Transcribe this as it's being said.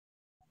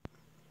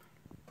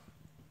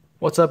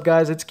What's up,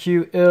 guys? It's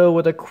Q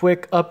with a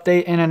quick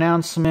update and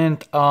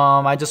announcement.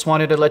 I just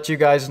wanted to let you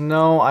guys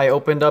know I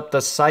opened up the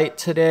site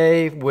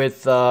today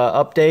with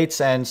updates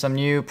and some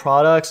new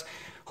products.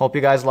 Hope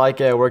you guys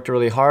like it. I worked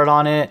really hard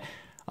on it.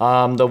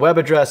 The web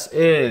address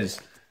is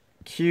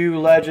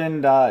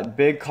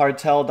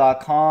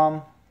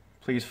qlegend.bigcartel.com.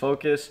 Please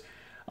focus.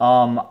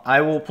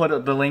 I will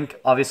put the link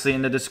obviously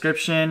in the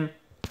description.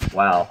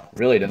 Wow,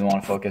 really doesn't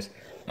want to focus.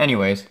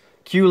 Anyways,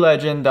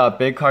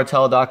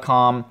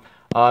 qlegend.bigcartel.com.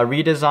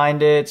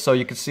 Redesigned it so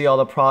you can see all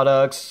the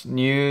products,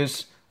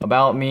 news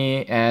about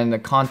me, and the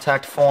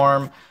contact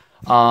form.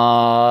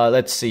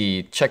 Let's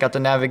see, check out the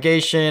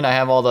navigation. I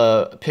have all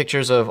the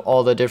pictures of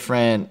all the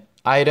different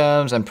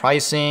items and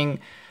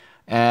pricing,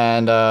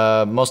 and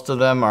most of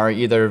them are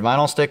either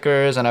vinyl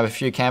stickers, and I have a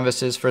few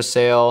canvases for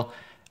sale.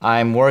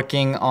 I'm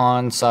working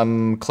on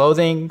some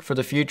clothing for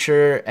the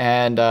future,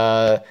 and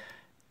I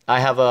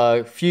have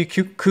a few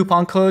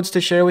coupon codes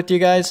to share with you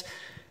guys.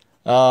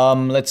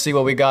 Let's see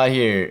what we got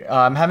here.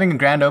 I'm having a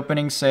grand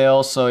opening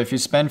sale, so if you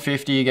spend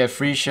 $50, you get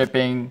free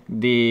shipping.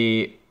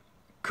 The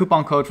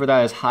coupon code for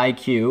that is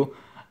HAIKYU,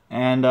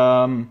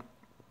 and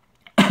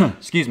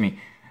excuse me,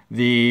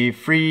 the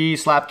free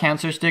slap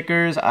cancer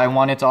stickers I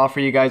wanted to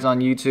offer you guys on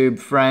YouTube.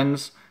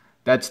 FRIENDZ,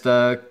 that's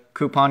the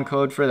coupon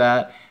code for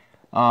that.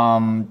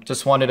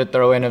 Just wanted to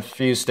throw in a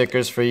few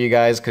stickers for you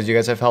guys because you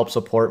guys have helped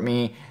support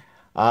me.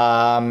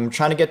 I'm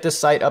trying to get this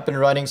site up and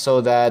running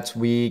so that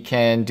we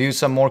can do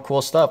some more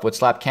cool stuff with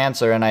Slap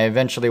Cancer, and I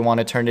eventually want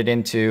to turn it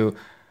into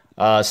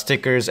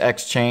stickers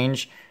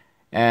exchange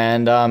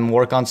and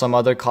work on some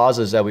other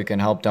causes that we can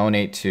help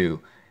donate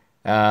to.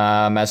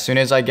 As soon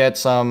as I get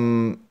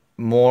some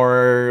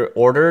more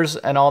orders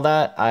and all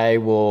that, I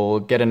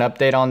will get an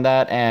update on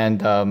that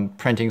and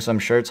printing some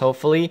shirts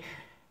hopefully.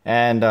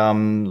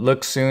 And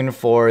look soon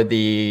for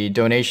the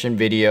donation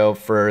video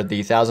for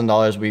the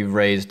 $1,000 we've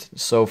raised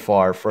so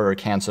far for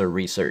cancer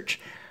research.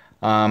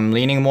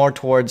 Leaning more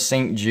towards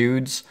St.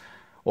 Jude's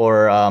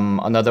or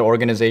another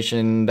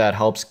organization that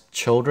helps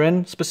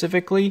children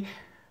specifically.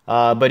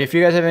 But if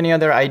you guys have any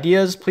other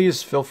ideas,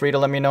 please feel free to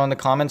let me know in the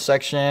comments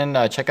section.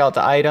 Check out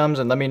the items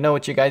and let me know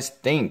what you guys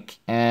think.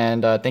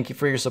 And thank you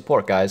for your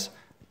support, guys.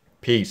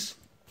 Peace.